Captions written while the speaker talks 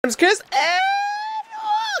I'm Chris, and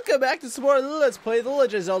welcome back to some more Let's Play The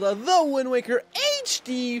Legend of Zelda The Wind Waker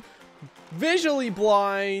HD Visually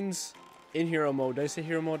Blind in Hero Mode. Did I say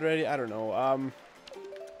Hero Mode already? I don't know.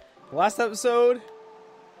 Last episode,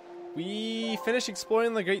 we finished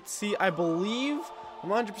exploring the Great Sea, I believe. I'm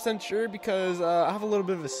not 100% sure because I have a little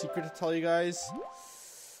bit of a secret to tell you guys.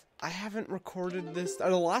 I haven't recorded this. The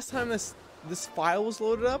last time this file was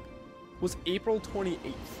loaded up was April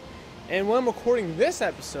 28th. And when I'm recording this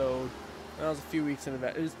episode, that was a few weeks in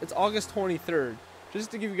advance, it's August 23rd.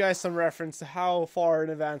 Just to give you guys some reference to how far in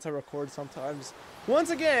advance I record sometimes. Once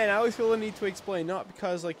again, I always feel the need to explain, not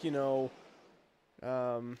because, like, you know,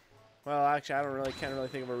 well, actually, can't really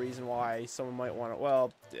think of a reason why someone might want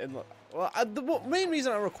to, the main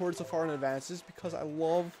reason I record so far in advance is because I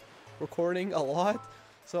love recording a lot.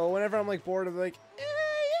 So whenever I'm, like, bored, I'm like, yeah,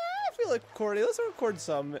 I feel like recording, let's record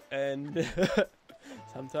some, and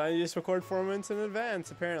sometimes you just record 4 minutes in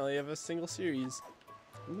advance, apparently, of a single series.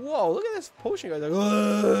 Whoa, look at this potion guy.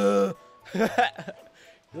 Like,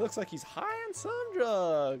 he looks like he's high on some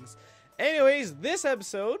drugs. Anyways, this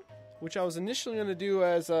episode, which I was initially going to do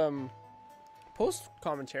as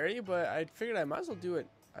post-commentary, but I figured I might as well do it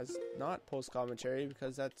as not post-commentary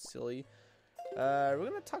because that's silly. We're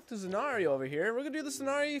going to talk to Zanari over here. We're going to do the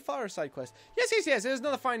Zanari flower side quest. Yes, it is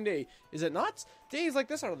another fine day. Is it not? Days like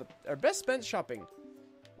this are best spent shopping.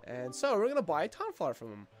 And so, we're going to buy a town flower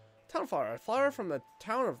from him. Town flower, a flower from the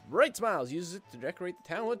town of Bright Smiles. Uses it to decorate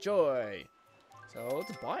the town with joy. So,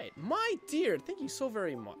 let's buy it. My dear, thank you so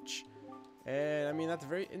very much. And, I mean, that's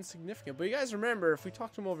very insignificant. But you guys remember, if we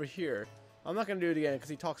talk to him over here, I'm not going to do it again because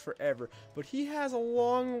he talks forever. But he has a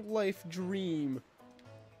long life dream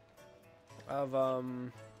of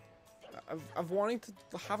wanting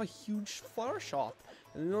to have a huge flower shop.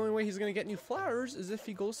 And the only way he's going to get new flowers is if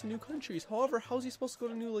he goes to new countries. However, how's he supposed to go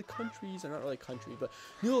to new, like, countries, or not really countries, but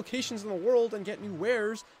new locations in the world and get new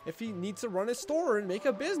wares if he needs to run his store and make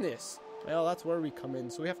a business? Well, that's where we come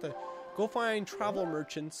in. So we have to go find travel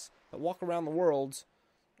merchants that walk around the world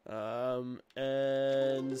and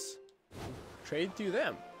trade through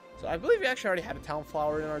them. So I believe we actually already had a town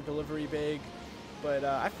flower in our delivery bag, but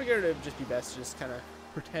I figured it would just be best to just kind of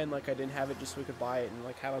pretend like I didn't have it just so we could buy it and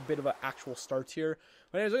like have a bit of an actual start here.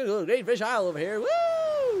 But anyways, look at the Great Fish Isle over here.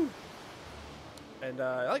 Woo! And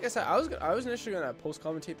like I said, I was initially gonna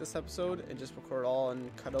post-commentate this episode and just record it all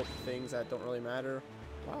and cut out things that don't really matter.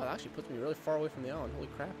 Wow, it actually puts me really far away from the island. Holy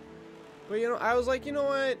crap! But you know, I was like, you know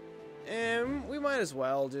what? We might as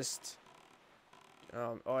well just.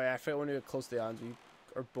 Oh yeah, I feel when we get close to the islands,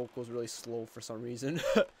 our boat goes really slow for some reason.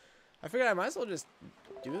 I figured I might as well just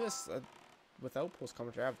do this without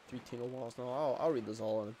post-commentary. I have 3 Tingle Walls now. I'll read those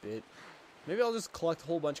all in a bit. Maybe I'll just collect a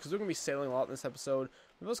whole bunch, because we're going to be sailing a lot in this episode.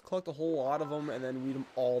 Maybe I'll just collect a whole lot of them, and then read them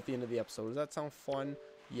all at the end of the episode. Does that sound fun?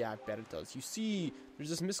 Yeah, I bet it does. You see, there's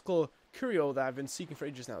this mystical curio that I've been seeking for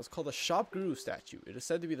ages now. It's called the Shop Guru statue. It is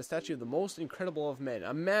said to be the statue of the most incredible of men.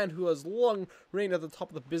 A man who has long reigned at the top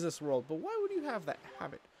of the business world. But why would you have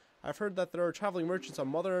it? I've heard that there are traveling merchants on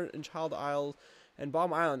Mother and Child Isles and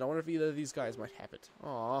Bomb Island. I wonder if either of these guys might have it.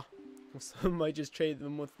 Aww. Some might just trade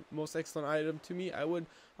them with most excellent item to me. I would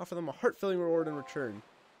offer them a heart-filling reward in return.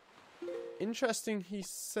 Interesting he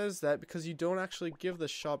says that because you don't actually give the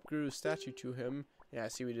Shop Guru statue to him. Yeah, I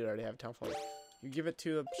see we did already have a town flower. You give it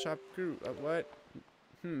to the Shop Guru. What?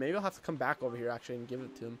 Maybe I'll have to come back over here actually and give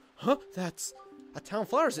it to him. Huh? That's a town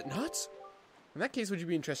flower, is it not? In that case, would you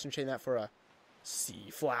be interested in trading that for a sea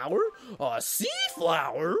flower? A sea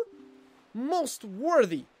flower? Most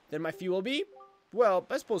worthy. Then my fee will be, well,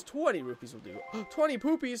 I suppose 20 rupees will do. 20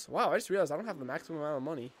 poopies? Wow, I just realized I don't have the maximum amount of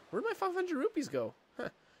money. Where'd my 500 rupees go? Huh.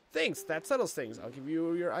 Thanks, that settles things. I'll give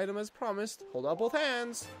you your item as promised. Hold out both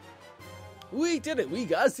hands. We did it! We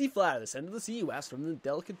got a sea flower. The scent of the sea wafts from the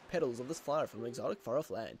delicate petals of this flower from an exotic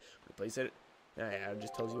far-off land. We place it. Yeah, it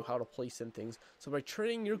just tells you how to place in things. So by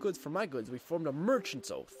trading your goods for my goods, we formed a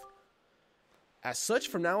merchant's oath. As such,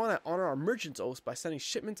 from now on, I honor our merchant's oath by sending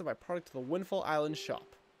shipments of my product to the Windfall Island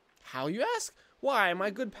shop. How, you ask? Why, my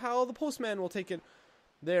good pal, the postman, will take it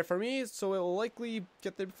there for me, so it will likely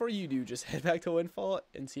get there before you do. Just head back to Windfall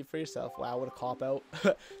and see for yourself. Wow, what a cop-out.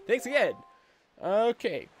 Thanks again.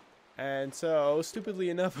 Okay. And so, stupidly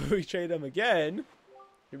enough, if we trade him again,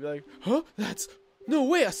 he'd be like, huh? That's, no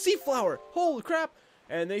way, a sea flower! Holy crap!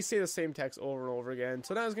 And they say the same text over and over again.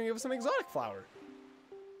 So now he's going to give us an exotic flower.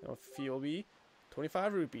 Now, fee will be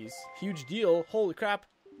 25 rupees. Huge deal. Holy crap.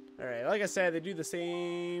 Alright, like I said, they do the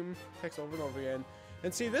same text over and over again.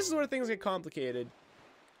 And see, this is where things get complicated.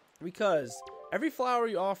 Because every flower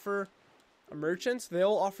you offer a merchant,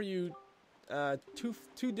 they'll offer you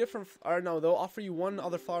two different, or no, they'll offer you one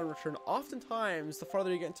other flower in return. Oftentimes, the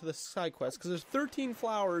farther you get into the side quest, because there's 13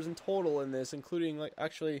 flowers in total in this, including, like,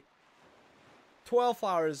 actually 12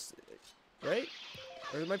 flowers, right?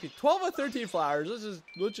 Or it might be 12 or 13 flowers.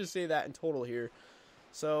 Let's just say that in total here.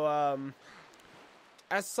 So,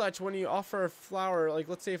 as such, when you offer a flower, like,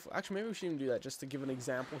 let's say, actually, maybe we should even do that just to give an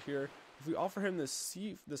example here. If we offer him this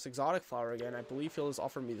exotic flower again, I believe he'll just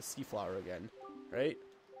offer me the sea flower again, right?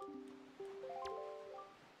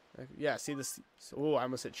 Yeah, see this. Oh, I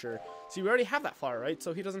almost hit sure. See, we already have that flower, right?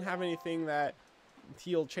 So he doesn't have anything that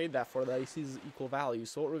he'll trade that for that he sees as equal value.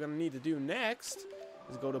 So what we're gonna need to do next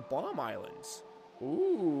is go to Bomb Islands.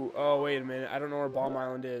 Ooh. Oh, wait a minute. I don't know where Bomb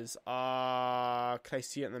Island is. Can I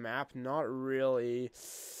see it on the map? Not really.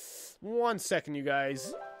 1 second, you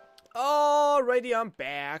guys. Alrighty, I'm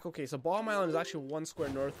back. Okay, so Bomb Island is actually 1 square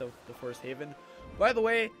north of the Forest Haven. By the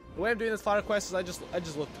way I'm doing this flower quest is I just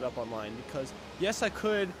looked it up online because yes, I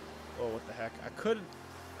could. Oh, what the heck? I could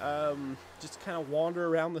just kind of wander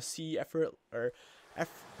around the sea,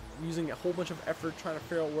 using a whole bunch of effort trying to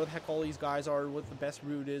figure out where the heck all these guys are, what the best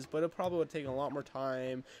route is. But it probably would take a lot more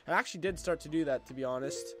time. I actually did start to do that, to be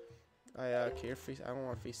honest. Okay, I don't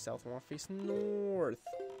want to face south. I want to face north.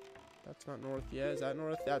 That's not north. Yeah, is that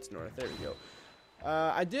north? That's north. There we go.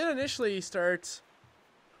 I did initially start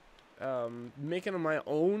making my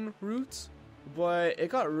own routes, but it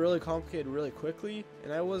got really complicated really quickly,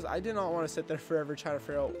 and I did not want to sit there forever trying to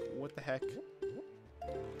figure out what the heck.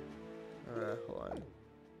 Hold on.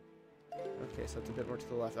 Okay, so it's a bit more to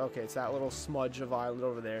the left. Okay, it's that little smudge of island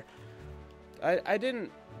over there. I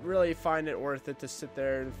didn't really find it worth it to sit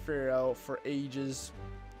there and figure out for ages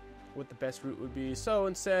what the best route would be, so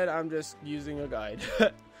instead I'm just using a guide.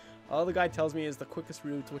 All the guide tells me is the quickest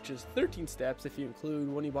route, which is 13 steps if you include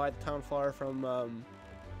when you buy the town flower from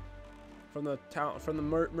the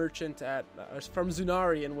merchant at from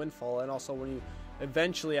Zunari and Windfall, and also when you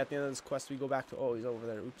eventually at the end of this quest we go back to, oh, he's over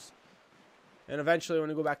there, oops. And eventually when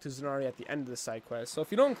we go back to Zunari at the end of the side quest. So if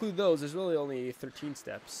you don't include those, there's really only 13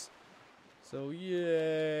 steps. So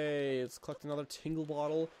yay, let's collect another tingle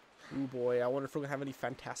bottle. Ooh boy, I wonder if we're gonna have any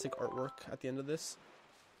fantastic artwork at the end of this.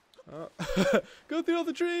 Go through all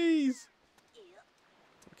the trees!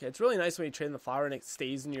 Okay, it's really nice when you trade the flower and it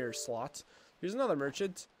stays in your slot. Here's another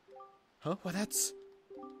merchant. Huh? What? That's...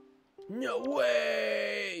 No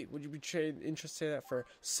way! Would you be interested in that for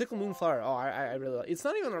sickle moonflower? Oh, I really like. It's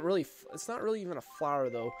not even it's not really even a flower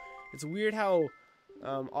though. It's weird how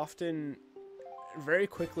often, very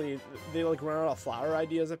quickly, they like run out of flower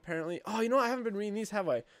ideas apparently. Oh, you know what? I haven't been reading these, have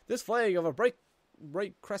I? This flag of a bright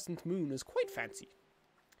crescent moon is quite fancy.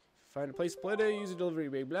 Find a place, split it, use a delivery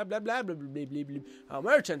bag, blah blah blah blah blah blah blah blah. A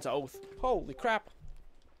merchant's oath. Holy crap!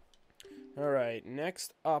 All right,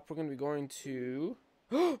 next up we're gonna be going to.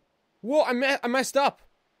 Whoa! I messed up.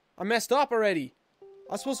 I messed up already.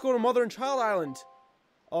 I was supposed to go to Mother and Child Island.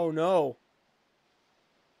 Oh no.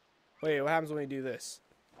 Wait, what happens when we do this?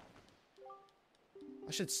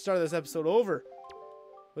 I should start this episode over.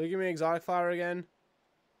 Will you give me an exotic flower again?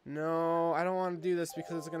 No, I don't want to do this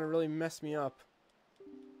because it's gonna really mess me up.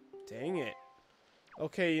 Dang it.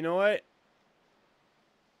 Okay, you know what?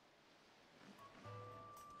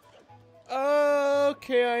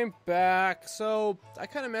 Okay, I'm back. So, I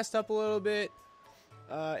kind of messed up a little bit.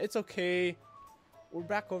 It's okay. We're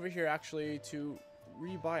back over here, actually, to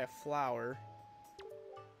rebuy a flower.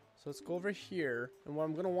 So, let's go over here. And what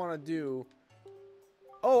I'm going to want to do...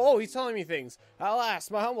 Oh, he's telling me things. Alas,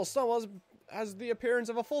 my humble son has the appearance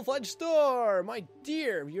of a full-fledged store. My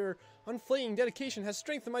dear, your unflagging dedication has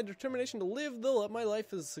strengthened my determination to live my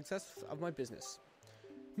life as a success of my business.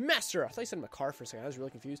 Master, I thought you said in my car for a second. I was really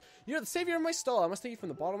confused. You're the savior of my stall. I must thank you from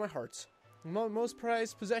the bottom of my heart. My most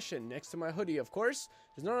prized possession, next to my hoodie, of course,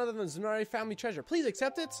 is none other than Zunari family treasure. Please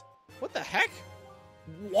accept it. What the heck?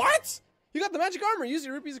 What? You got the magic armor. Use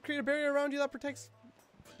your rupees to create a barrier around you that protects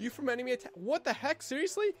you from enemy attack. What the heck?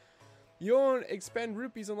 Seriously? You don't expend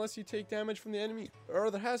rupees unless you take damage from the enemy or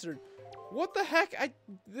other hazard. What the heck?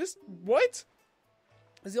 What?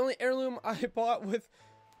 Is the only heirloom I brought with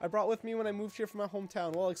me when I moved here from my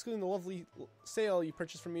hometown. Well, excluding the lovely sale you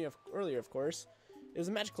purchased from me earlier, of course. It is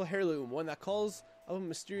a magical heirloom, one that calls up a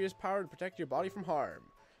mysterious power to protect your body from harm.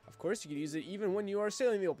 Of course, you can use it even when you are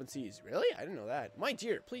sailing the open seas. Really? I didn't know that. My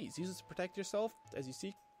dear, please use it to protect yourself as you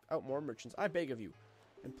seek out more merchants. I beg of you.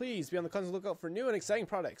 And please be on the constant lookout for new and exciting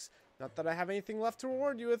products. Not that I have anything left to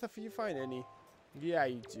reward you with if you find any. Yeah,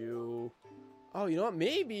 you do. Oh, you know what?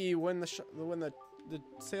 Maybe when the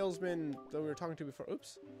salesman that we were talking to before.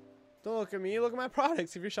 Oops. Don't look at me. Look at my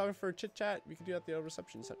products. If you're shopping for a chit chat, we can do that at the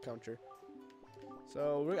reception counter.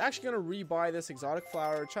 So we're actually going to rebuy this exotic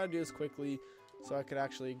flower. Try to do this quickly so I could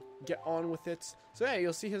actually get on with it. So yeah,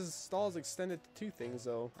 you'll see his stall is extended to 2 things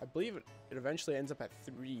though. I believe it eventually ends up at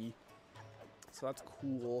 3. So that's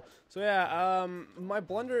cool. So yeah, my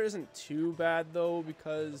blunder isn't too bad though,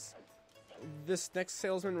 because this next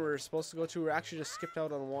salesman we're supposed to go to, we're actually just skipped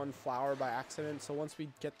out on 1 flower by accident. So once we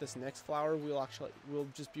get this next flower, we'll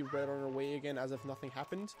just be right on our way again as if nothing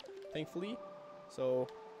happened, thankfully. So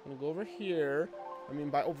I'm gonna go over here. I mean,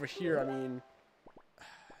 by over here, I mean,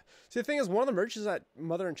 see, the thing is, one of the merchants at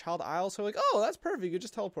mother and child aisle, so like, oh, that's perfect, you could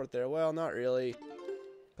just teleport there. Well, not really,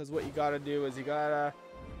 because what you gotta do is you gotta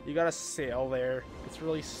sail there. It's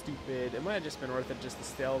really stupid. It might have just been worth it just to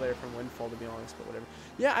sail there from Windfall, to be honest, but whatever.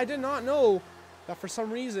 Yeah, I did not know that for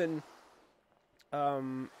some reason,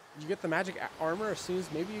 you get the magic armor as soon as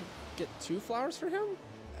maybe you get 2 flowers for him?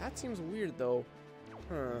 That seems weird, though.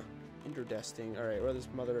 Huh. Interesting. Alright, where's this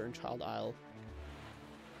mother and child aisle?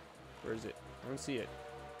 Where is it? I don't see it.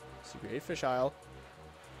 I see Great Fish Isle.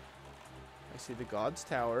 I see the God's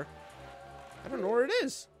Tower. I don't know where it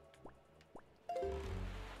is.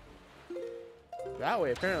 That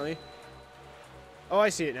way, apparently. Oh, I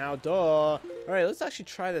see it now. Duh. Alright, let's actually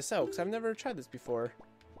try this out, because I've never tried this before.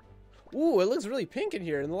 Ooh, it looks really pink in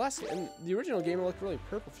here. In the original game, it looked really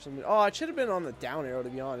purple for some reason. Oh, it should have been on the down arrow, to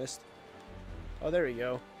be honest. Oh, there we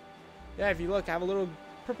go. Yeah, if you look, I have a little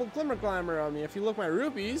purple glimmer glamour on me. If you look my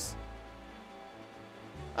rupees...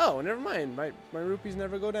 Oh, never mind. My rupees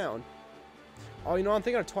never go down. Oh, you know, I'm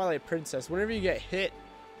thinking of Twilight Princess. Whenever you get hit,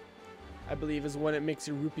 I believe, is when it makes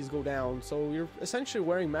your rupees go down. So you're essentially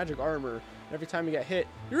wearing magic armor. Every time you get hit,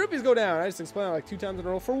 your rupees go down. I just explained it like 2 times in a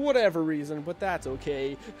row for whatever reason, but that's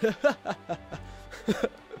okay. Yeah,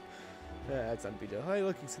 that's not a big deal. Oh,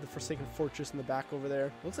 look, you can see the Forsaken Fortress in the back over there.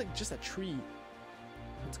 It looks like just a tree.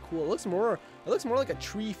 It's cool. It looks more like a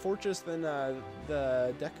tree fortress than the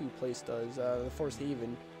Deku place does. The Forest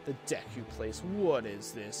Haven. The Deku place. What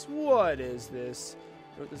is this? What is this?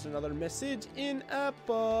 Oh, there's another message in a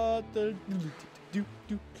bottle.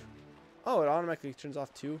 Oh, it automatically turns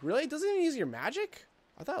off too. Really? It doesn't even use your magic?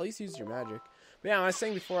 I thought at least it used your magic. But yeah, I was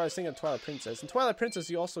saying before, I was thinking of Twilight Princess. In Twilight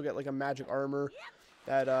Princess, you also get like a magic armor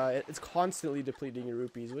that it's constantly depleting your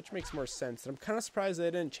rupees, which makes more sense. And I'm kind of surprised they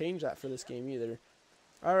didn't change that for this game either.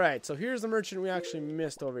 Alright, so here's the merchant we actually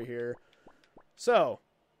missed over here. So,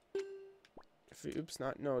 if we,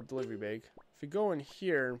 delivery bag. If we go in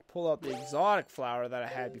here and pull out the exotic flower that I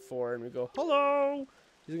had before, and we go, hello!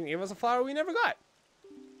 He's gonna give us a flower we never got.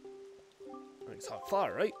 An exotic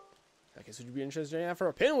flower, right? I guess would you be interested in that for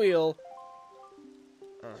a pinwheel?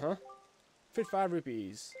 Uh-huh. 55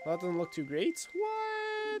 rupees. Well, that doesn't look too great.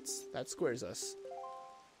 What? That squares us.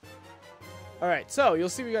 Alright, so you'll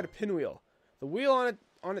see we got a pinwheel. The wheel on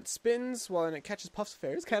it spins while it catches puffs of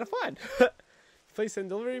air. It's kind of fun. Place it in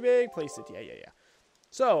delivery bag. Place it. Yeah.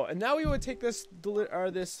 So, and now we would take this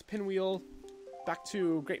pinwheel back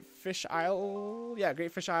to Great Fish Isle. Yeah,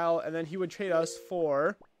 Great Fish Isle, and then he would trade us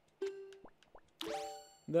for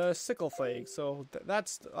the sickle flag. So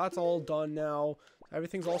that's all done now.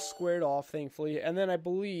 Everything's all squared off, thankfully. And then I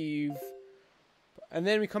believe, and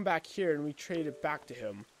then we come back here and we trade it back to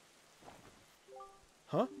him.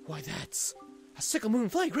 Huh? Why, that's a sickle moon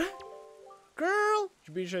flag, right? Girl,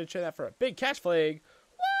 you be sure to trade that for a big catch flag.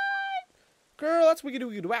 What? Girl, that's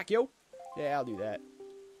wicked whack, yo. Yeah, I'll do that.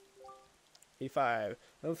 85.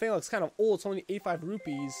 The thing looks kind of old. It's only 85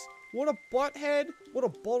 rupees. What a butthead. What a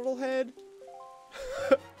bottlehead.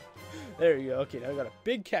 There you go. Okay, now we got a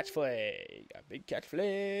big catch flag. A big catch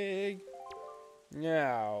flag.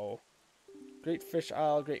 Now, Great Fish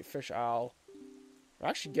Isle, Great Fish Isle. We're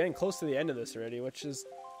actually getting close to the end of this already, which is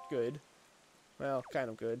good. Well, kind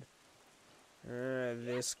of good.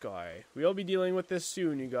 This guy. We'll be dealing with this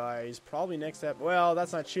soon, you guys. Probably next episode. Well,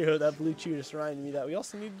 that's not true. That blue chew just reminded me that we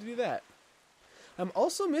also need to do that. I'm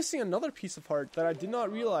also missing another piece of heart that I did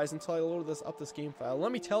not realize until I loaded this game file.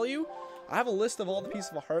 Let me tell you, I have a list of all the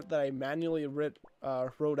pieces of heart that I manually wrote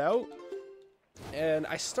out. And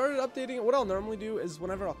I started updating it. What I'll normally do is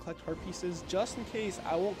whenever I'll collect heart pieces, just in case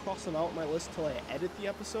I won't cross them out on my list till I edit the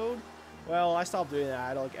episode. Well, I stopped doing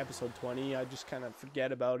that at like episode 20. I just kind of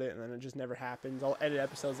forget about it, and then it just never happens. I'll edit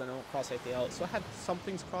episodes and I don't cross anything out. So I had some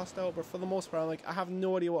things crossed out, but for the most part, I'm like, I have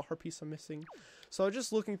no idea what heart piece I'm missing. So I was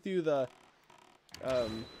just looking through the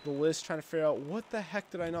list, trying to figure out what the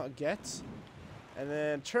heck did I not get. And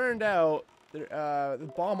then it turned out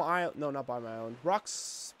the Bomb Island, no, not Bomb Island,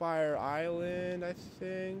 Rockspire Island, I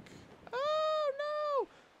think. Oh no!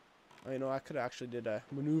 Oh, you know, I could have actually did a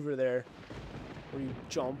maneuver there where you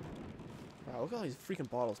jump. Wow, look at all these freaking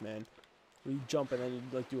bottles, man. Where you jump and then you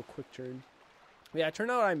like do a quick turn. But yeah, it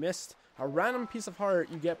turned out I a random piece of heart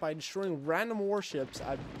you get by destroying random warships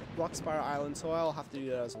at Rockspire Island, so I'll have to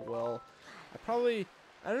do that as well. I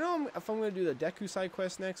don't know if I'm going to do the Deku side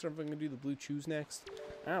quest next, or if I'm going to do the Blue Chews next.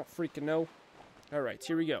 I don't freaking know. Alright,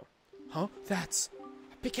 here we go. Huh? That's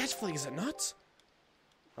a big edge flag, is it not?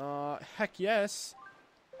 Heck yes.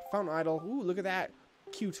 Fountain idol. Ooh, look at that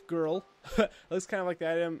cute girl. Looks kind of like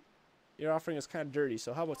the item you're offering is kind of dirty,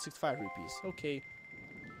 so how about 65 rupees? Okay.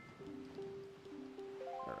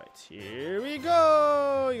 Alright, here we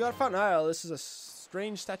go! You got a fountain idol. This is a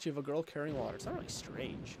strange statue of a girl carrying water. It's not really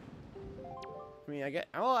strange. I mean,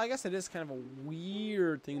 I guess it is kind of a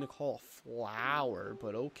weird thing to call a flower,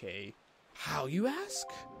 but okay. How, you ask?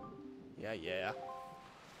 Yeah.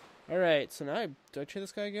 Alright, so now do I trade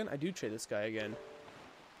this guy again? I do trade this guy again.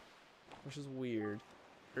 Which is weird.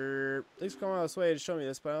 Thanks for coming out of this way to show me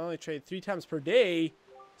this, but I only trade 3 times per day.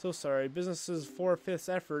 So sorry. Business is 4/5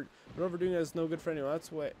 effort, but overdoing it is no good for anyone.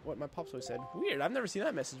 That's what my pops always said. Weird. I've never seen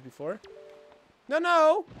that message before.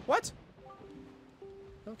 No. What?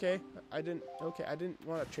 Okay. I didn't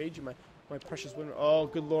want to trade you my precious winner. Oh,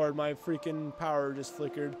 good lord. My freaking power just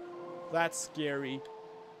flickered. That's scary.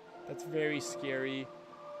 That's very scary.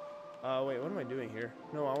 Wait. What am I doing here?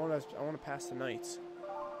 No, I want to pass the night.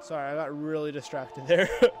 Sorry, I got really distracted there.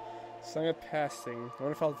 Song of Passing. I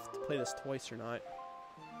wonder if I'll have to play this twice or not.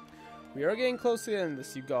 We are getting close to the end of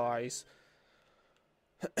this, you guys.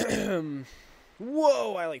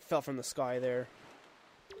 Whoa, I like fell from the sky there.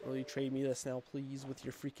 Will you trade me this now, please, with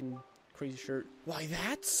your freaking crazy shirt? Why,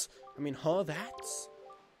 that's? That's?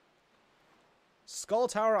 Skull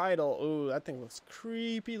Tower Idol. Ooh, that thing looks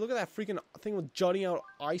creepy. Look at that freaking thing with jutting out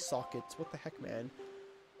eye sockets. What the heck, man?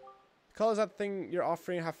 Colors that thing you're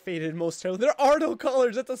offering have faded most terribly. There are no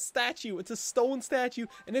colors. That's a statue. It's a stone statue,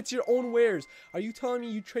 and it's your own wares. Are you telling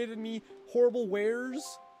me you traded me horrible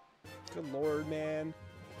wares? Good lord, man.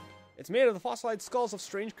 It's made of the fossilized skulls of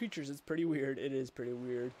strange creatures. It's pretty weird. It is pretty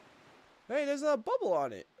weird. Hey, there's a bubble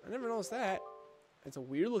on it. I never noticed that. It's a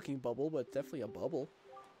weird looking bubble, but definitely a bubble.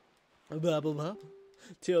 A bubble.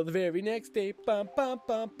 Till the very next day. Bum, bum,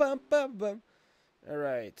 bum, bum, bum, bum.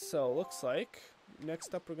 Alright, so looks like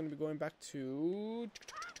next up we're going to be going back to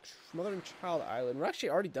Mother and Child Island. We're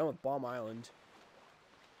actually already done with Bomb Island.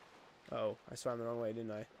 Oh, I swam the wrong way,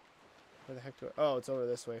 didn't I? Where the heck do I... Oh, it's over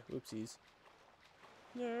this way. Oopsies.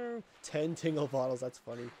 No. 10 tingle bottles. That's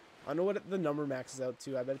funny. I don't know what the number maxes out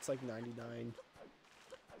to. I bet it's like 99.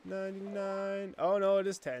 99. Oh, no, it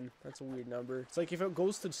is 10. That's a weird number. It's like if it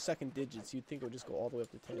goes to second digits, you'd think it would just go all the way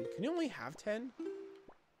up to 10. Can you only have 10?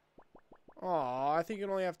 Aw, I think you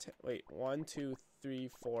can only have 10. Wait, 1, 2, 3,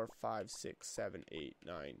 4, 5, 6, 7, 8,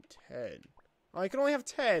 9, 10. Oh, I can only have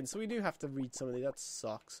 10, so we do have to read some of these. That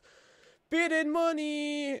sucks. Bid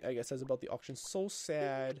money! I guess that's about the auction. So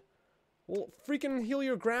sad. Well, freaking heal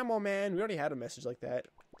your grandma, man. We already had a message like that.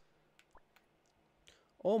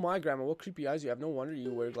 Oh my, grandma, what creepy eyes you have. No wonder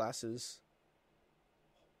you wear glasses.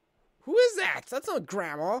 Who is that? That's not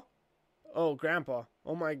grandma. Oh, grandpa.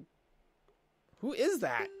 Oh my. Who is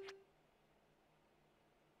that?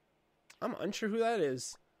 I'm unsure who that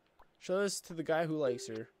is. Show this to the guy who likes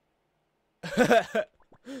her.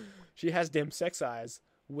 She has dim sex eyes.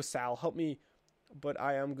 Wissal, help me, but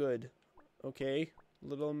I am good. Okay,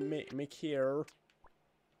 little make here.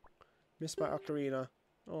 Miss my ocarina.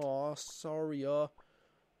 Aw, sorry.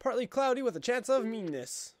 Partly cloudy with a chance of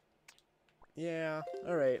meanness. Yeah.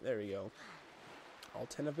 All right. There we go. All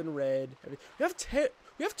 10 have been read. We have 10.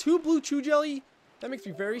 We have 2 blue chew jelly. That makes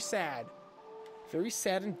me very sad. Very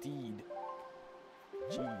sad indeed.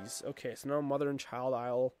 Jeez. Okay, so now Mother and Child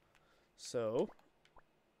Isle. So,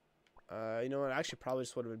 you know what? Actually, probably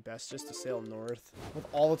just would have been best just to sail north. With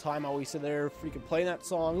all the time I wasted there freaking playing that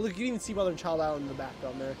song. Look, you can even see Mother and Child Isle in the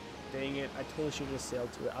background there. Dang it. I totally should have just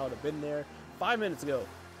sailed to it. I would have been there 5 minutes ago.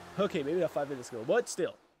 Okay, maybe not 5 minutes ago, but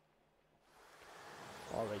still.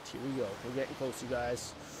 Alright, here we go. We're getting close, you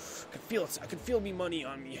guys. I can feel it. I can feel me money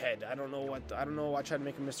on me head. I don't know what. I tried to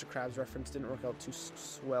make a Mr. Krabs reference. Didn't work out too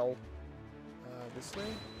swell. This way.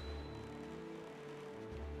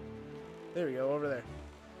 There we go. Over there.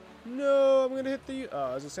 No, I'm gonna hit the.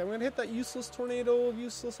 I was gonna say I'm gonna hit that useless tornado of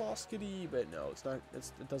useless Oskity, but no, it's not.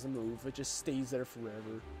 It doesn't move. It just stays there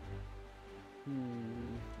forever.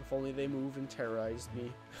 If only they moved and terrorized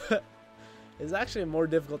me. It's actually more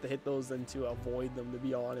difficult to hit those than to avoid them, to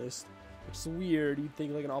be honest. Which is weird. You'd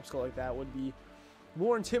think like an obstacle like that would be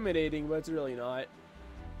more intimidating, but it's really not.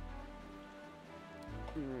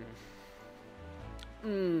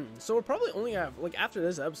 So we'll probably only have, like, after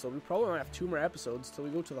this episode, we probably only have 2 more episodes till we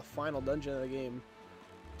go to the final dungeon of the game.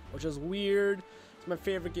 Which is weird, It's my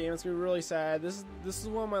favorite game. It's gonna be really sad. This is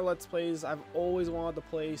one of my Let's Plays I've always wanted to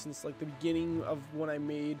play since like the beginning of when I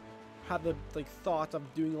had the like thought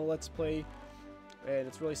of doing a Let's Play, and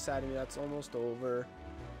it's really sad to me that's almost over.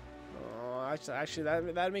 Oh,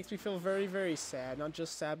 actually, that makes me feel very, very sad. Not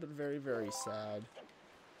just sad, but very, very sad.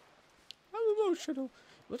 I'm emotional.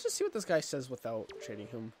 Let's just see what this guy says without trading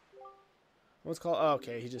him. What's called? Oh,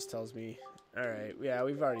 okay, he just tells me. All right, yeah,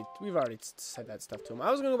 we've already said that stuff to him.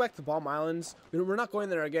 I was gonna go back to Bomb Islands. We're not going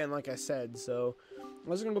there again, like I said. So I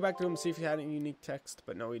was gonna go back to him and see if he had any unique text,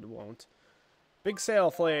 but no, he won't. Big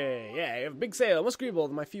sale, Flay. Yeah, you have a big sale. Must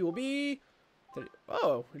Greeble. My fee will be 30.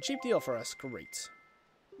 Oh, a cheap deal for us. Great.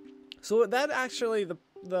 So that actually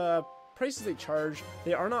the prices they charge,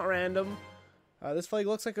 they are not random. This flag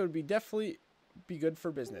looks like it would definitely be good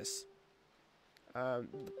for business.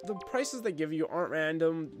 The prices they give you aren't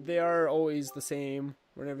random. They are always the same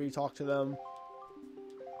whenever you talk to them.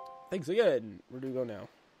 Thanks again. Where do we go now?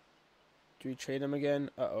 Do we trade them again?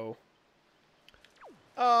 Uh-oh.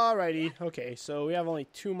 Alrighty. Okay, so we have only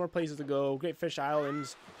 2 more places to go. Great Fish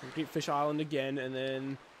Islands, Great Fish Island again, and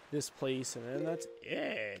then this place, and then that's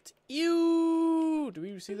it. Ew! Do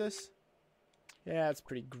we see this? Yeah, it's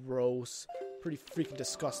pretty gross. Pretty freaking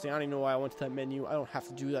disgusting. I don't even know why I went to that menu. I don't have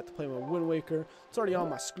to do that to play my Wind Waker. It's already on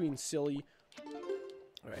my screen, silly.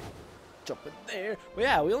 Alright, jump in there. But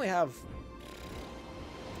yeah, we only have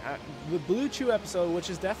the Blue Chew episode, which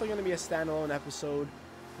is definitely going to be a standalone episode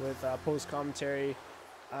with post-commentary.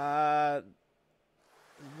 Well,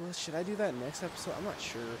 should I do that next episode? I'm not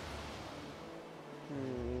sure.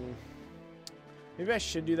 Maybe I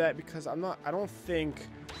should do that because I don't think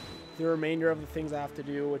the remainder of the things I have to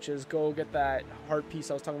do, which is go get that heart piece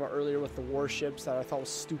I was talking about earlier with the warships that I thought was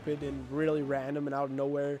stupid and really random and out of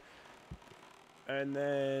nowhere. And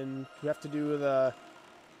then we have to do the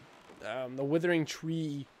withering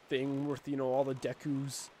tree thing with, you know, all the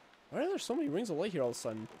Dekus. Why are there so many rings of light here all of a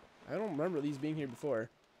sudden? I don't remember these being here before.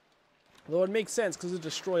 Though it makes sense because it's a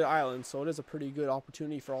destroyed island, so it is a pretty good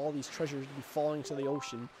opportunity for all these treasures to be falling to the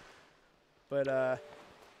ocean. But,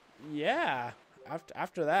 yeah.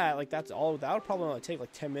 After that, like, that's all. That would probably only take,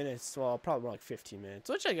 like, 10 minutes. Well, probably more like 15 minutes,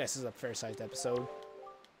 which I guess is a fair-sized episode.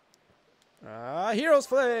 Heroes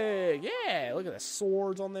Flag! Yeah! Look at the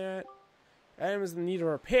swords on that. Items in need of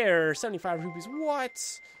repair. 75 rupees.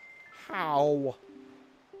 What? How?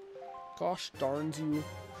 Gosh darns you.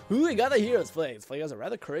 Ooh, we got the Heroes Flag. This flag has a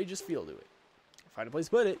rather courageous feel to it. Find a place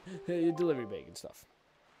to put it. Delivery bag and stuff.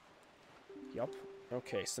 Yup.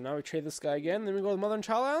 Okay, so now we trade this guy again. Then we go to Mother and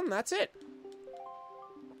Child Island. That's it.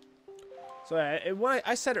 So when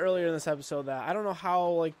I said earlier in this episode that I don't know how,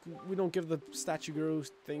 like, we don't give the statue guru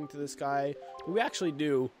thing to this guy, but we actually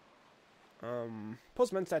do.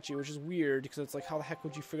 Postman statue, which is weird because it's like, how the heck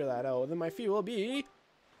would you figure that out? And then my fee will be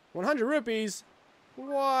 100 rupees.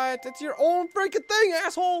 What? That's your own freaking thing,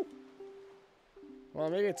 asshole. Well,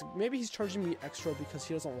 maybe he's charging me extra because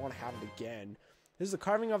he doesn't want to have it again. This is the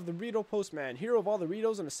carving of the Rito Postman, hero of all the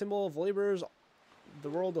Ritos and a symbol of laborers the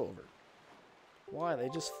world over. Why? They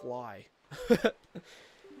just fly.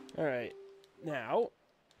 Alright. Now,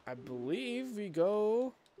 I believe we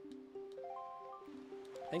go...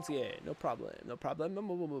 Thanks again. No problem. No problem.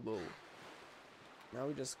 Now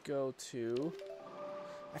we just go to...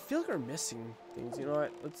 I feel like we're missing things. You know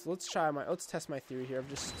what? Let's test my theory here of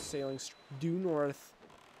just sailing due north.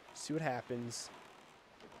 See what happens.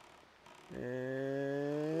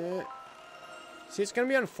 See, it's gonna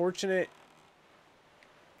be unfortunate.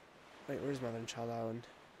 Wait, where's Mother and Child Island?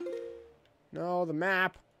 No, the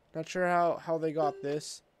map. Not sure how they got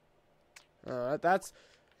this. That's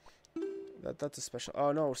a special.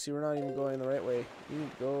 Oh no, see, we're not even going the right way. We need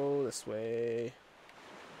to go this way.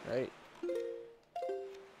 Right.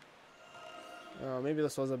 Oh, maybe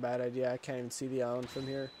this was a bad idea. I can't even see the island from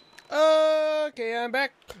here. Okay, I'm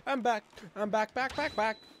back. Back.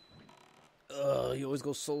 You always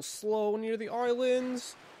go so slow near the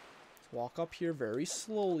islands. Let's walk up here very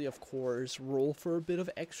slowly, of course. Roll for a bit of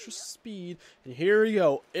extra speed. And here we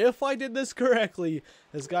go. If I did this correctly,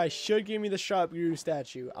 this guy should give me the Shop Guru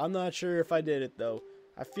statue. I'm not sure if I did it, though.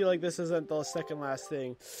 I feel like this isn't the second last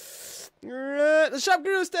thing. The Shop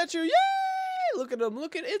Guru statue, yay! Look at him.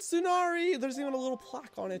 Look at it, Tsunari. There's even a little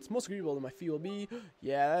plaque on it. It's most agreeable to my fee will be.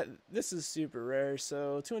 Yeah, this is super rare.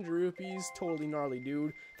 So 200 rupees. Totally gnarly,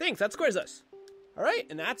 dude. Thanks. That squares us. Alright,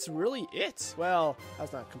 and that's really it. Well,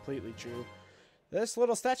 that's not completely true. This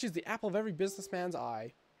little statue is the apple of every businessman's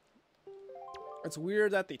eye. It's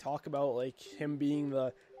weird that they talk about, like, him being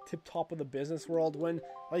the tip top of the business world when,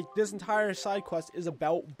 like, this entire side quest is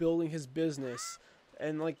about building his business.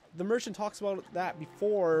 And, like, the merchant talks about that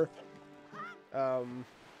before... the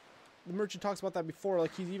the merchant talks about that before.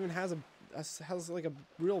 Like, he even has like a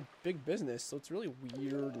real big business, so it's really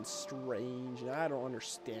weird and strange, and I don't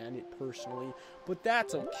understand it personally, but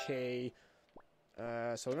that's okay.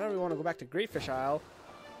 So now we want to go back to Greatfish Isle.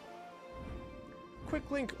 Quick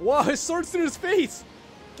link. Wow, his sword's through his face!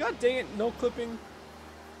 God dang it, no clipping.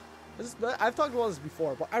 I've talked about this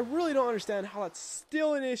before, but I really don't understand how that's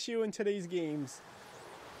still an issue in today's games.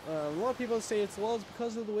 A lot of people say it's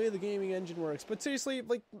because of the way the gaming engine works, but seriously,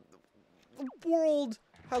 like, the world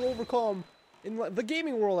has overcome, the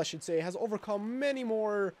gaming world, I should say, has overcome many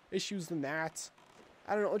more issues than that.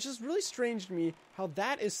 I don't know, it's just really strange to me how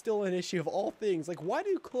that is still an issue of all things. Like, why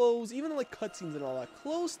do clothes, even like cutscenes and all that,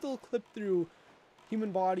 clothes still clip through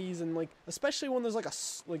human bodies, and like, especially when there's like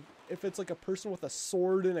if it's like a person with a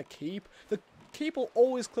sword and a cape, the cape will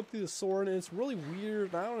always clip through the sword, and it's really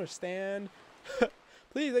weird, and I don't understand.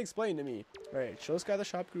 Please explain to me. Alright, show this guy the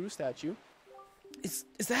shop guru statue. Is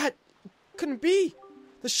that... Couldn't be!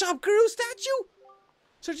 The shop guru statue?!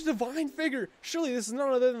 Such a divine figure! Surely this is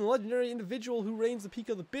none other than the legendary individual who reigns the peak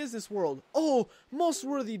of the business world. Oh, most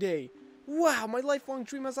worthy day! Wow, my lifelong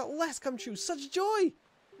dream has at last come true. Such joy!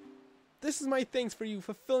 This is my thanks for you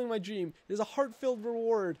fulfilling my dream. It is a heart-filled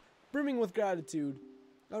reward, brimming with gratitude.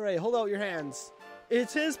 Alright, hold out your hands.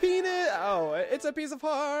 It's his penis! Oh, it's a piece of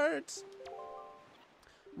heart!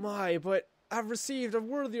 My, but I've received a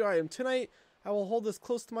worthy item. Tonight, I will hold this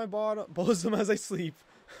close to my bosom as I sleep.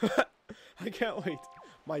 I can't wait.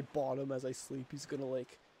 My bottom as I sleep. He's gonna,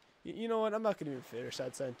 like... You know what? I'm not gonna even finish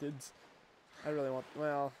that sentence. I really want...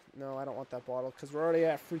 Well, no, I don't want that bottle, because we're already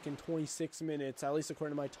at freaking 26 minutes, at least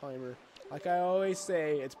according to my timer. Like I always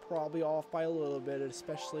say, it's probably off by a little bit,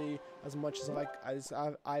 especially as much as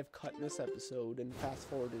I've cut in this episode and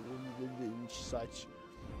fast-forwarded and such.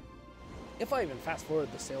 If I even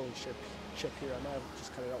fast-forward the sailing ship here, I might have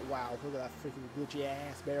just cut it out. Wow, look at that freaking glitchy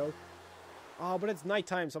ass barrel. Oh, but it's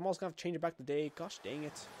nighttime, so I'm also gonna have to change it back to day. Gosh dang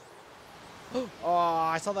it. Oh,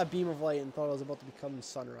 I saw that beam of light and thought it was about to become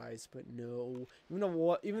sunrise, but no.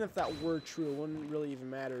 Even if that were true, it wouldn't really even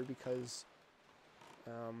matter, because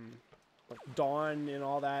like dawn and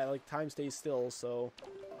all that, like time stays still, so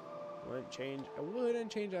I wouldn't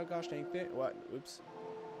change a gosh dang thing. What? Oops.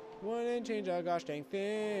 Wouldn't change a gosh dang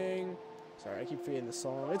thing. Sorry, I keep forgetting the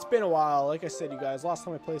song. It's been a while. Like I said, you guys, last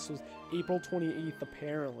time I played this was April 28th,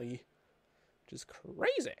 apparently. Which is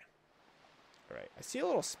crazy. Alright, I see a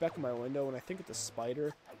little speck in my window, and I think it's a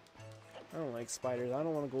spider. I don't like spiders. I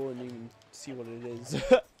don't want to go and even see what it is.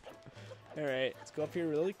 Alright, let's go up here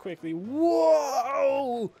really quickly.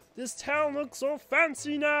 Whoa! This town looks so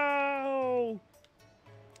fancy now!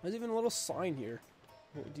 There's even a little sign here.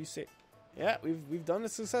 What do you say? Yeah, we've done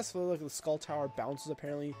it successfully. Look, the skull tower bounces,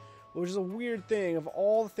 apparently. Which is a weird thing. Of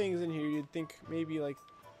all the things in here, you'd think maybe like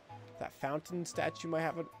that fountain statue might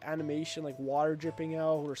have an animation like water dripping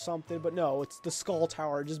out or something, but no, it's the skull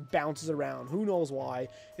tower. It just bounces around. Who knows why?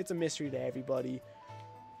 It's a mystery to everybody.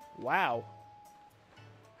 Wow.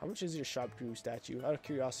 How much is your shop guru statue? Out of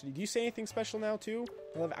curiosity, do you say anything special now too?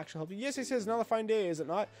 I'll have actually helped you. Yes, it says another fine day, is it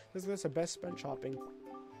not? This is the best spent shopping.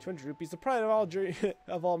 200 rupees, the pride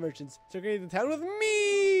of all merchants. So great the town with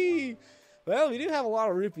me. Well, we do have a lot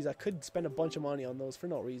of rupees. I could spend a bunch of money on those for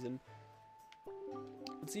no reason.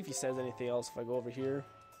 Let's see if he says anything else if I go over here.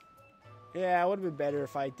 Yeah, it would have been better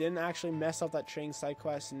if I didn't actually mess up that train side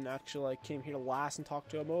quest and actually like came here last and talked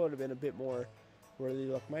to him. It would have been a bit more worthy.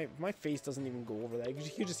 Look, my face doesn't even go over that.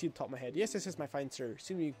 You can just see the top of my head. Yes, my fine sir.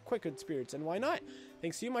 Seem to be quite good spirits, and why not?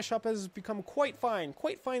 Thanks to you, my shop has become quite fine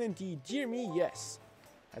indeed. Dear me, yes.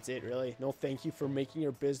 That's it, really. No thank you for making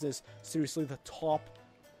your business seriously the top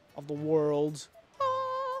of the world.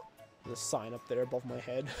 Ah. There's a sign up there above my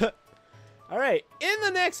head. Alright, in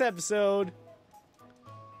the next episode,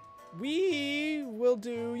 we will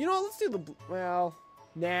do... You know what, let's do the... Well,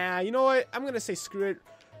 nah, you know what? I'm going to say screw it.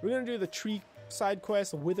 We're going to do the tree side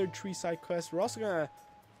quest, the withered tree side quest. We're also going to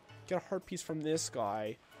get a heart piece from this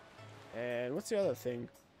guy. And what's the other thing?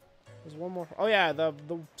 There's one more. Oh yeah, the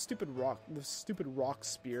stupid rock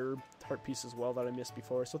spear heart piece as well that I missed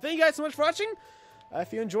before. So thank you guys so much for watching.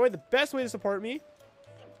 If you enjoyed, the best way to support me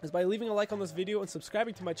is by leaving a like on this video and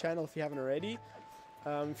subscribing to my channel if you haven't already.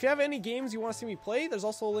 If you have any games you want to see me play, there's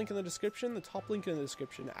also a link in the description, the top link in the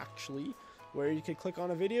description actually, where you can click on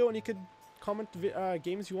a video and you could comment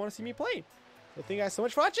games you want to see me play. So thank you guys so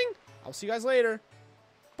much for watching. I'll see you guys later.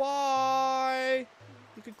 Bye!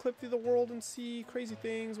 You could clip through the world and see crazy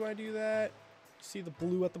things when I do that. See the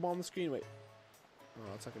blue at the bottom of the screen. Wait.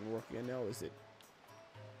 Oh, it's not going to work again now, is it?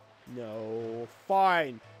 No.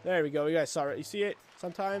 Fine. There we go. You guys saw it. You see it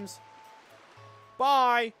sometimes?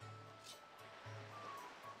 Bye!